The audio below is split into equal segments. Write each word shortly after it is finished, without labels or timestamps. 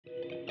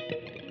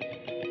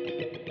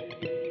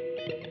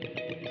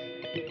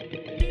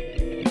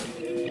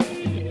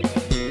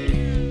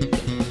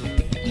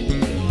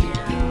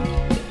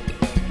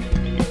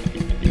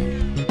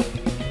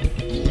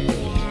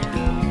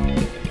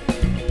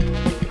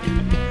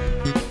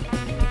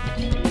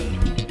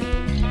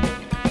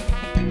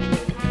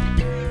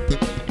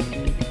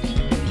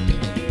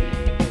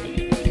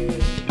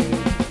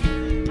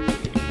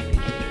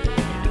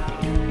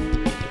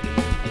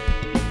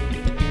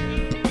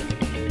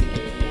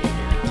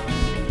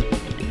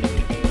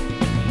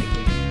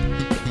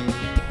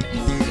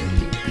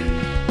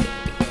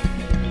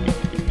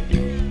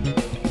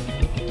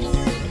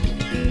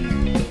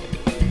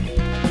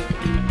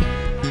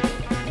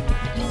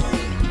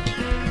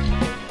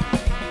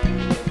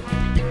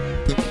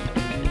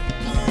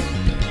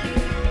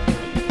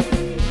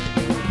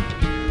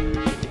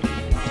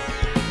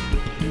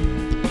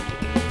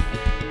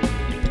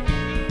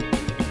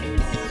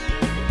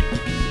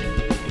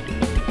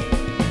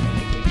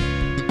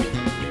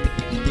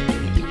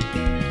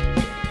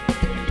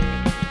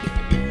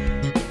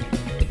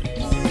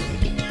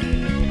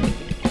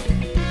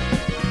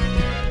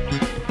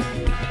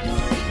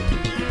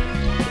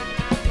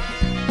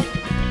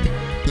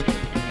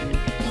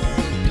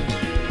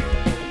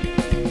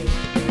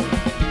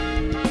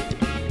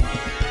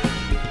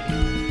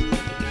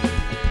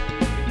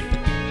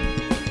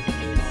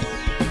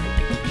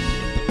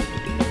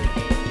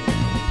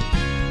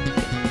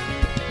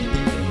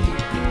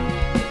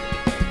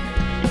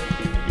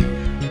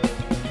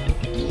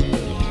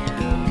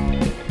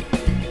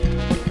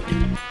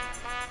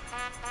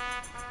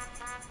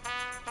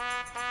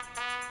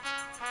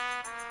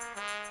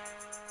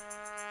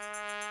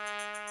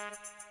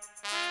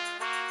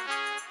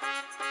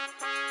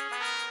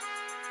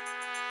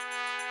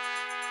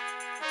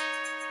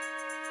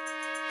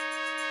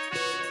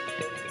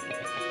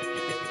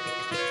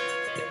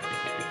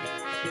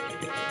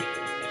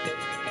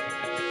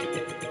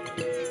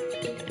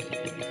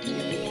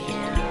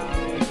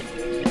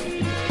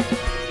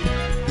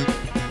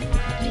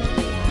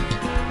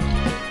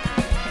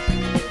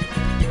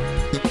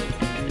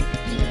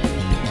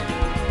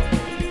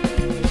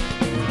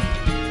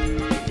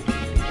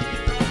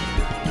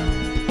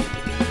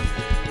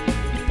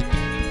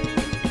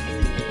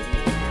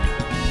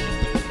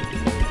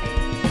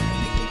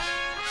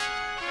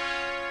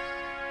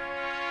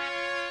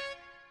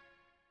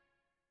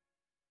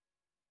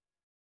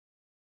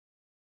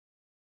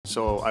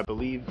So I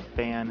believe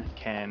Phan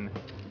can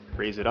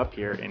raise it up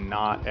here and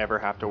not ever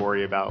have to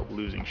worry about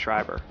losing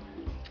Screiber.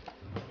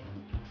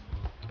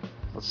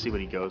 Let's see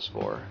what he goes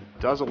for.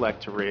 Does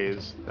elect to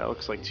raise. That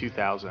looks like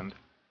 2,000.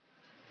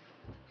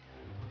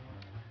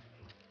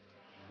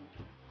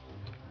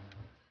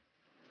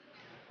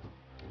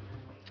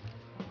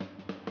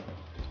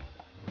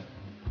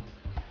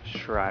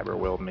 Screiber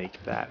will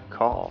make that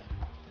call.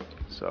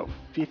 So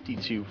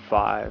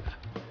 52.5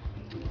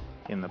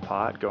 in the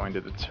pot going to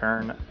the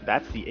turn.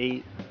 That's the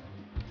 8,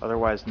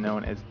 otherwise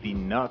known as the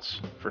nuts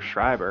for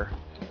Screiber.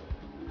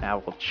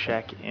 Now we'll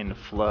check in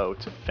flow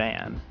to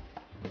Phan.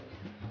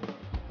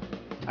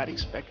 I'd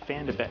expect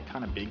Phan to bet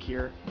kind of big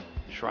here.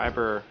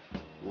 Screiber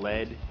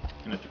led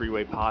in a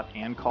three-way pot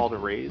and called a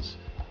raise,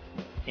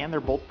 and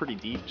they're both pretty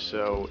deep,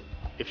 so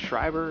if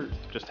Screiber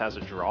just has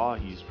a draw,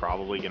 he's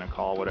probably going to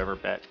call whatever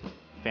bet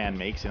Phan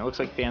makes, and it looks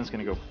like Phan's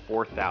going to go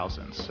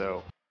 4,000,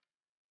 so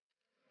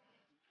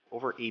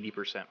over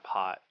 80%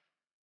 pot.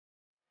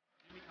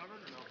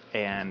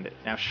 And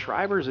now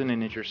Schreiber's in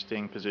an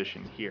interesting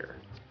position here,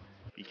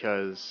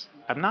 because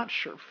I'm not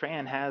sure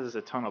Phan has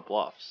a ton of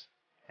bluffs.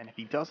 And if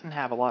he doesn't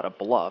have a lot of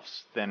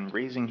bluffs, then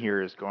raising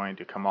here is going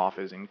to come off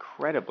as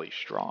incredibly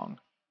strong.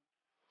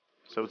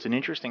 So it's an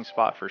interesting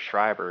spot for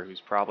Screiber,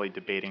 who's probably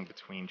debating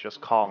between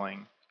just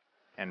calling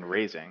and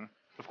raising.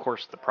 Of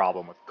course, the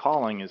problem with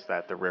calling is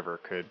that the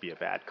river could be a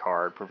bad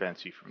card,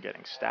 prevents you from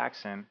getting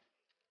stacks in.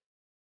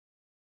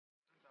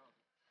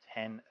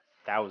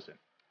 10,000.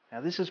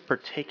 Now this is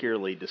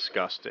particularly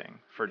disgusting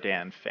for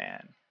Dan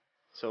Phan.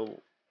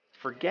 So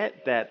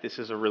forget that this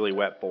is a really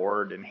wet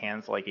board and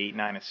hands like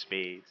 8-9 of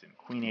spades and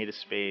Queen 8 of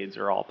spades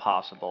are all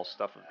possible,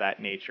 stuff of that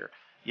nature.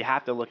 You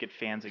have to look at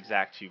Phan's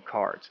exact two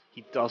cards.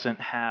 He doesn't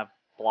have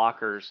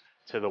blockers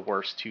to the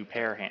worst two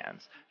pair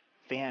hands.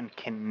 Phan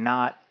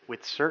cannot,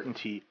 with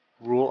certainty,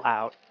 rule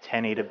out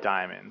 10-8 of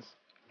diamonds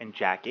and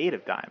Jack-8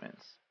 of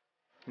diamonds.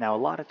 Now, a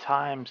lot of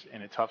times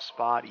in a tough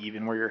spot,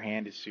 even where your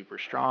hand is super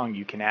strong,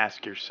 you can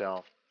ask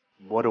yourself,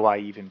 what do I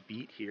even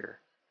beat here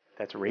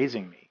that's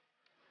raising me?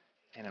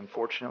 And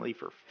unfortunately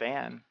for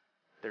Phan,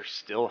 there's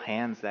still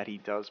hands that he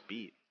does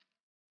beat,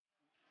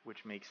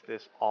 which makes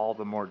this all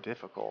the more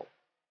difficult.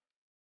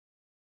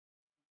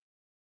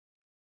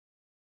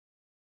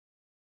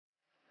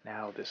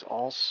 Now, this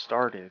all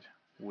started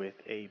with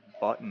a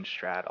button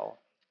straddle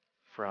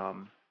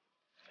from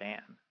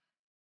Phan.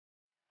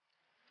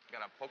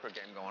 Got a poker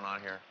game going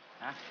on here.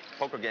 Huh?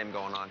 Poker game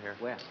going on here.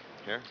 Where?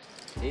 Here?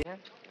 Here? Yeah.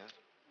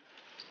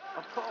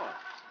 Of course.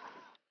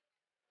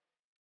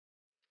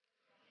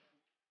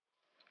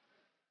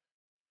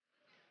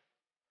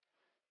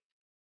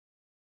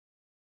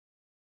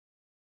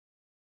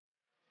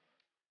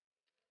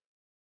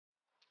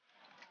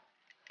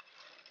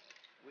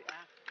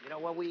 You know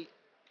what you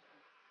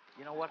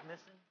know what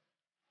missing?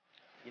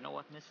 You know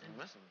what missing?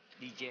 Missing.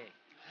 DJ.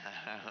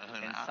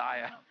 And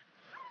Sire.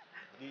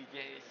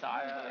 DJ,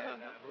 Sire,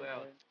 and who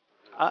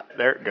else?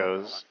 There it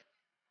goes.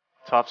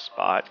 Tough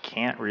spot.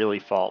 Can't really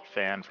fault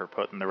Phan for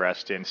putting the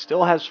rest in.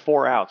 Still has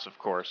 4 outs, of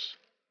course.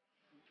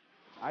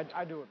 I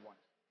do it once.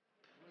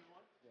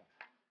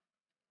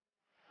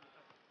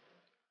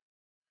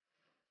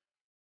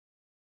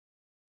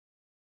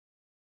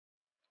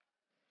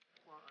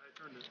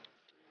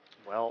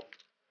 Well,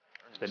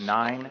 the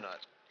 9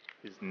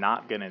 is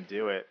not going to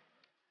do it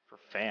for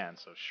Phan.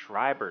 So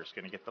Schreiber's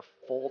going to get the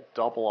full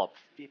double up,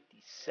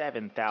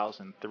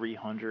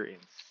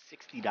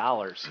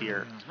 $57,360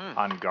 here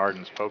on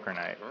Gardens Poker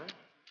Night.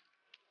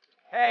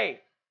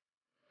 Hey,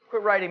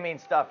 quit writing mean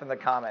stuff in the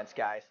comments,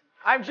 guys.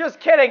 I'm just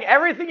kidding.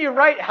 Everything you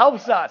write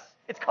helps us.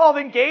 It's called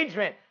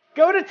engagement.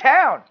 Go to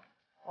town.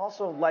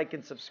 Also, like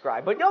and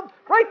subscribe. But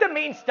write the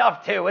mean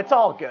stuff, too. It's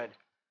all good.